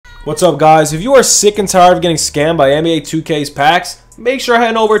What's up, guys? If you are sick and tired of getting scammed by NBA 2K's packs, make sure to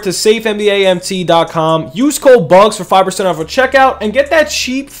head over to safenbamt.com. Use code BUGS for 5% off at checkout and get that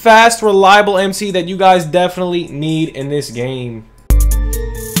cheap, fast, reliable MC that you guys definitely need in this game.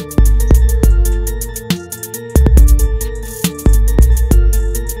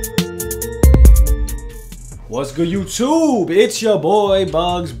 What's good, YouTube? It's your boy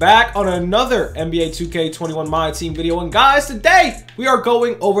Bugs back on another NBA 2K21 My Team video. And guys, today we are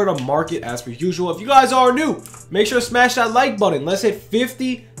going over the market as per usual. If you guys are new, make sure to smash that like button. Let's hit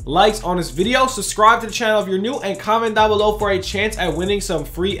 50 likes on this video. Subscribe to the channel if you're new and comment down below for a chance at winning some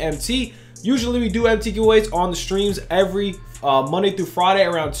free MT. Usually we do MT giveaways on the streams every Monday through Friday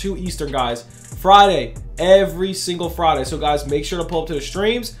around 2 Eastern, guys. Friday, every single Friday. So guys, make sure to pull up to the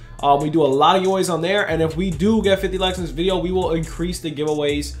streams. We do a lot of giveaways on there, and if we do get 50 likes in this video, we will increase the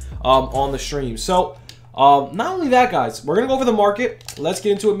giveaways on the stream. So not only that, guys, we're gonna go over the market. Let's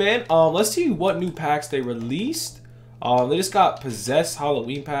get into it, man. Let's see what new packs they released. They just got possessed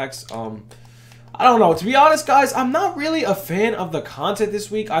Halloween packs. I don't know, to be honest, guys, I'm not really a fan of the content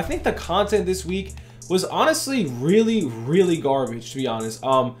this week. I think the content this week was honestly really garbage, to be honest.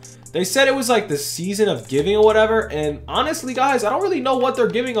 They said it was like the season of giving or whatever, and honestly, guys, I don't really know what they're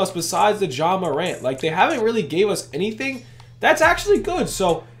giving us besides the Ja Morant. Like, they haven't really gave us anything that's actually good.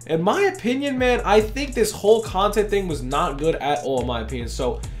 So in my opinion, man, I think this whole content thing was not good at all, in my opinion.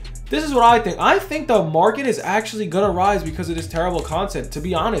 So this is what I think. I think the market is actually gonna rise because of this terrible content, to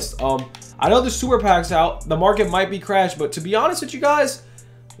be honest. I know the super packs out, the market might be crashed, but to be honest with you guys,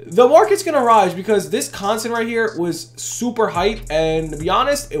 the market's gonna rise because this content right here was super hype, and to be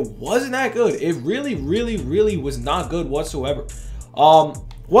honest, it wasn't that good. It really was not good whatsoever.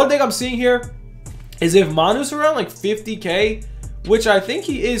 One thing I'm seeing here is if Manu's around like 50k, which I think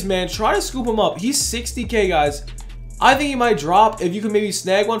he is, man, try to scoop him up. He's 60k, guys. I think he might drop. If you can maybe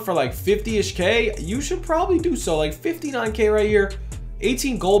snag one for like 50-ish k, you should probably do so. Like 59k right here,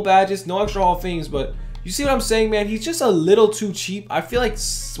 18 gold badges, no extra Hall of Fames, but you see what I'm saying, man? He's just a little too cheap. I feel like,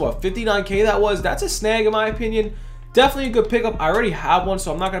 what, 59k that was? That's a snag in my opinion. Definitely a good pickup. I already have one,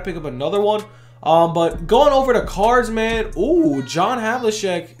 so I'm not going to pick up another one. But going over the cards, man. Ooh, John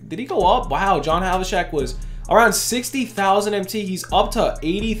Havlicek. Did he go up? Wow, John Havlicek was around 60,000 MT. He's up to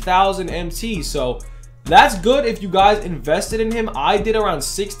 80,000 MT. So that's good if you guys invested in him. I did around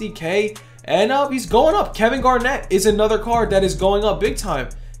 60k. And he's going up. Kevin Garnett is another card that is going up big time.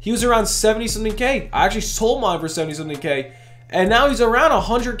 He was around 70-something K. I actually sold mine for 70-something K. And now he's around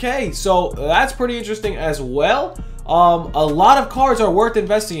 100k. So that's pretty interesting as well. A lot of cards are worth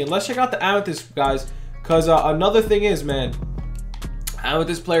investing in. Let's check out the Amethyst, guys. Because another thing is, man,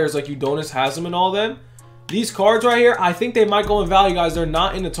 Amethyst players like Udonis Haslam and all them, these cards right here, I think they might go in value, guys. They're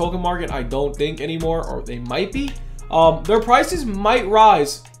not in the token market, I don't think, anymore. Or they might be. Their prices might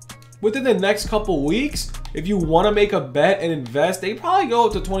rise within the next couple weeks. If you want to make a bet and invest, they probably go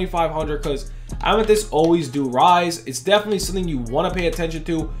up to 2,500 because Amethyst always do rise. It's definitely something you want to pay attention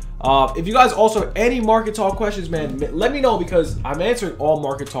to. If you guys also have any market talk questions, man, let me know because I'm answering all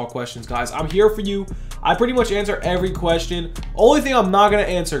market talk questions, guys. I'm here for you. I pretty much answer every question. Only thing I'm not going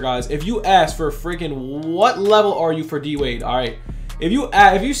to answer, guys, if you ask for freaking what level are you for D-Wade, all right? If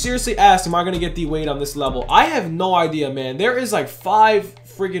you seriously ask, am I going to get D-Wade on this level? I have no idea, man. There is like 5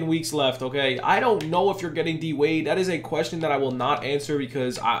 freaking weeks left, okay? I don't know if you're getting D-Wade. That is a question that I will not answer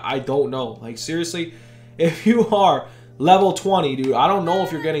because I don't know. Like, seriously, if you are level 20, dude, I don't know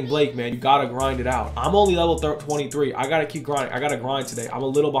if you're getting Blake, man. You got to grind it out. I'm only level 23. I got to keep grinding. I got to grind today. I'm a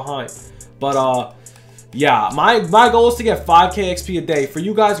little behind. But, yeah, my goal is to get 5k XP a day. For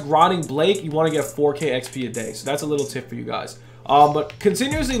you guys grinding Blake, you want to get 4k XP a day. So that's a little tip for you guys. But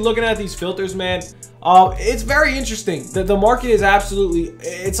continuously looking at these filters, man, it's very interesting. The market is absolutely,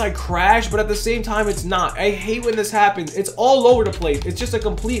 it's like crash, but at the same time, it's not. I hate when this happens. It's all over the place. It's just a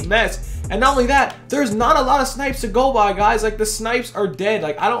complete mess. And not only that, there's not a lot of snipes to go by, guys. Like, the snipes are dead.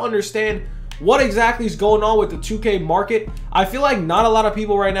 Like, I don't understand what exactly is going on with the 2K market. I feel like not a lot of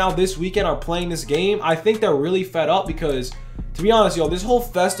people right now this weekend are playing this game. I think they're really fed up because, to be honest, yo, this whole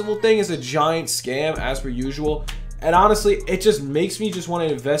festival thing is a giant scam as per usual. And honestly, it just makes me just want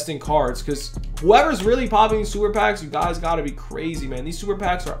to invest in cards because whoever's really popping super packs, you guys got to be crazy, man. These super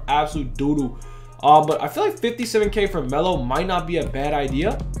packs are absolute doo-doo. But I feel like 57k for Melo might not be a bad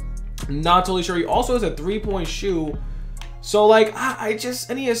idea. Not totally sure. He also has a 3-point shoe. So, like,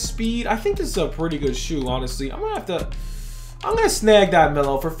 and he has speed. I think this is a pretty good shoe, honestly. I'm going to have to... I'm going to snag that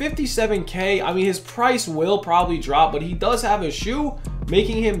Melo for 57K. I mean, his price will probably drop, but he does have a shoe,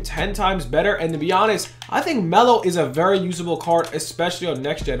 making him 10 times better. And to be honest, I think Melo is a very usable card, especially on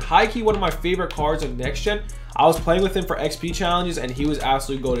next gen. High key, one of my favorite cards of next gen. I was playing with him for XP challenges, and he was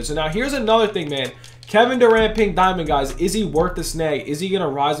absolutely goated. So now here's another thing, man. Kevin Durant Pink Diamond, guys. Is he worth the snag? Is he going to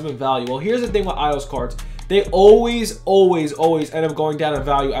rise up in value? Well, here's the thing with iOS cards. They always end up going down in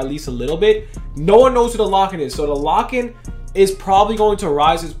value at least a little bit. No one knows who the lock-in is. So the lock-in is probably going to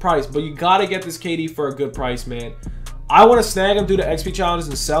rise his price, but you got to get this KD for a good price, man. I want to snag him through the XP challenges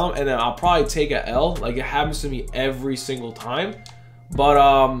and sell him, and then I'll probably take a L. Like, it happens to me every single time. But,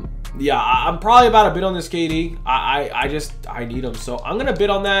 yeah, I'm probably about to bid on this KD. I need him. So I'm going to bid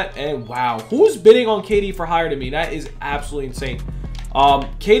on that. And wow, who's bidding on KD for higher than me? That is absolutely insane.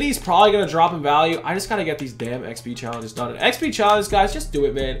 KD's probably going to drop in value. I just got to get these damn XP challenges done. And XP challenges, guys, just do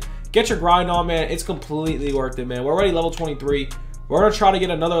it, man. Get your grind on, man. It's completely worth it, man. We're already level 23. We're going to try to get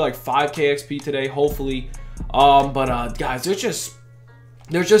another like 5K XP today, hopefully. Guys, there's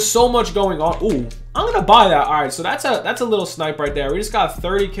just so much going on. Ooh, I'm going to buy that. All right, so that's a little snipe right there. We just got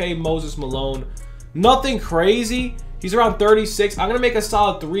 30K Moses Malone. Nothing crazy. He's around 36. I'm going to make a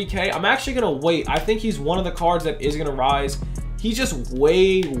solid 3K. I'm actually going to wait. I think he's one of the cards that is going to rise. He's just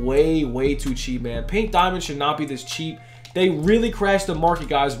way too cheap, man. Pink Diamond should not be this cheap. They really crashed the market,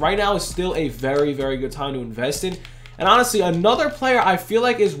 guys. Right now is still a very good time to invest in. And honestly, another player I feel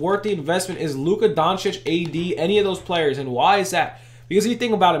like is worth the investment is Luka Doncic, AD, any of those players. And why is that? Because you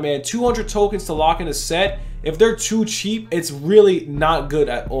think about it, man, 200 tokens to lock in a set. If they're too cheap, it's really not good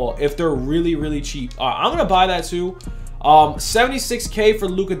at all. If they're really cheap. I'm going to buy that too. 76K for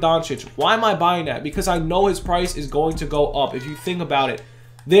Luka Doncic. Why am I buying that? Because I know his price is going to go up. If you think about it,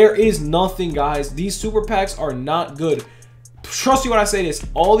 there is nothing, guys. These super packs are not good. Trust me when I say this.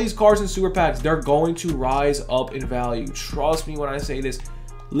 All these cards in super packs, they're going to rise up in value. Trust me when I say this.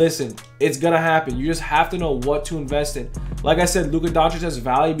 Listen, it's gonna happen. You just have to know what to invest in. Like I said, Luka Doncic has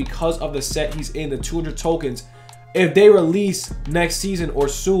value because of the set he's in, the 200 tokens. If they release next season or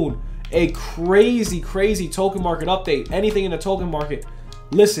soon a crazy token market update, anything in the token market,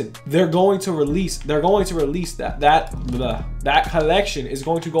 listen, they're going to release that collection is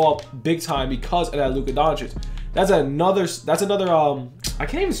going to go up big time because of that Luka Doncic. That's another I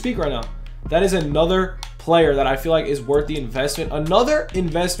can't even speak right now. That is another player that I feel like is worth the investment. Another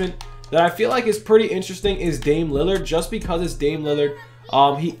investment that I feel like is pretty interesting is Dame Lillard, just because it's Dame Lillard.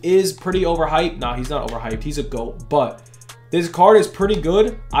 He is pretty overhyped. Nah, he's not overhyped. He's a GOAT, but this card is pretty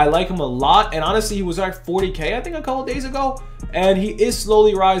good. I like him a lot, and honestly, he was like 40K, I think, a couple days ago, and he is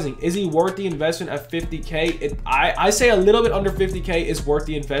slowly rising. Is he worth the investment at 50K? I say a little bit under 50K is worth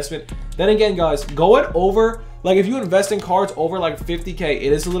the investment. Then again, guys, going over, like if you invest in cards over like 50K,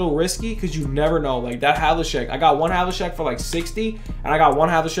 it is a little risky because you never know. Like that Havlicek, I got one Havlicek for like 60, and I got one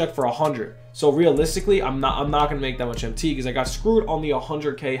Havlicek for 100. So realistically, I'm not gonna make that much MT because I got screwed on the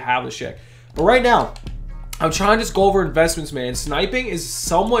 100K Havlicek. But right now, I'm trying to just go over investments, man. Sniping is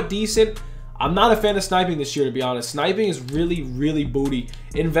somewhat decent. I'm not a fan of sniping this year, to be honest. Sniping is really booty.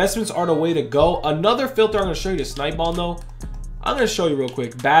 Investments are the way to go. Another filter I'm going to show you to snipe on, though. I'm going to show you real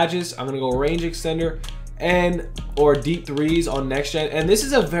quick. Badges. I'm going to go range extender or deep threes on next gen. And this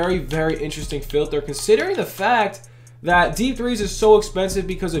is a very interesting filter, considering the fact that deep threes is so expensive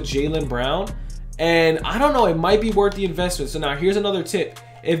because of Jaylen Brown. And I don't know, it might be worth the investment. So now here's another tip.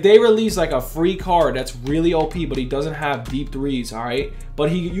 If they release like a free card that's really OP, but he doesn't have deep threes, all right, but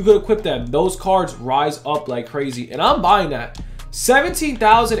you could equip them, those cards rise up like crazy, and I'm buying that.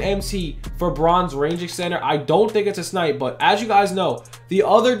 17,000 MT for bronze range extender. I don't think it's a snipe, but as you guys know, the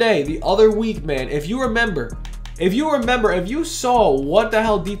other week, man, if you saw what the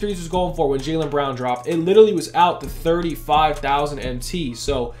hell deep threes was going for when Jaylen Brown dropped, it literally was out to 35,000 MT.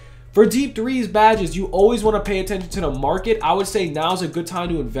 So for deep threes badges, you always want to pay attention to the market. I would say now's a good time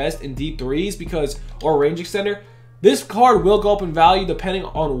to invest in deep threes or range extender. This card will go up in value depending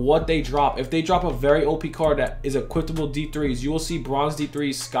on what they drop. If they drop a very OP card that is equipable deep threes, you will see bronze deep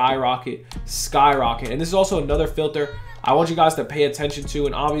threes skyrocket. And this is also another filter I want you guys to pay attention to.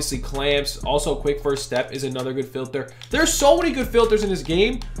 And obviously clamps, also quick first step is another good filter. There's so many good filters in this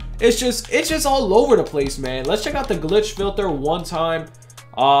game. It's just all over the place, man. Let's check out the glitch filter one time.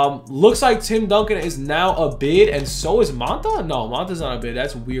 Looks like Tim Duncan is now a bid, and so is Manta. No, Manta's not a bid.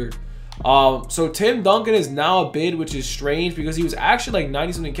 That's weird. So Tim Duncan is now a bid, which is strange because he was actually like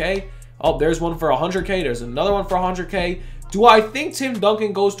 90 something K. Oh, there's one for 100K. There's another one for 100K. Do I think Tim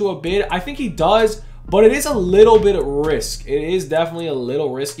Duncan goes to a bid? I think he does, but it is a little bit of risk. It is definitely a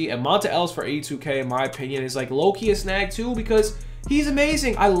little risky. And Monta Ellis for 82K, in my opinion, is like low-key a snag too because he's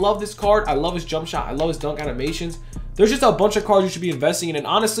amazing. I love this card. I love his jump shot. I love his dunk animations. there's just a bunch of cards you should be investing in. And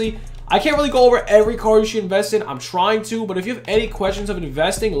honestly, I can't really go over every card you should invest in. I'm trying to, but if you have any questions of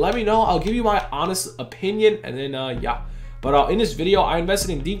investing, let me know. I'll give you my honest opinion, and then yeah. But in this video, I invested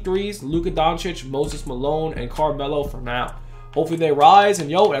in deep threes, Luka Doncic, Moses Malone, and Carmelo for now. Hopefully they rise, and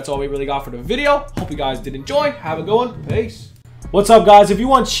yo, that's all we really got for the video. Hope you guys did enjoy. Have a good one. Peace. What's up, guys? If you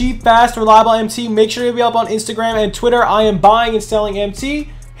want cheap, fast, reliable MT, make sure to hit me up on Instagram and Twitter. I am buying and selling MT.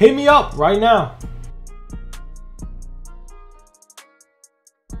 Hit me up right now.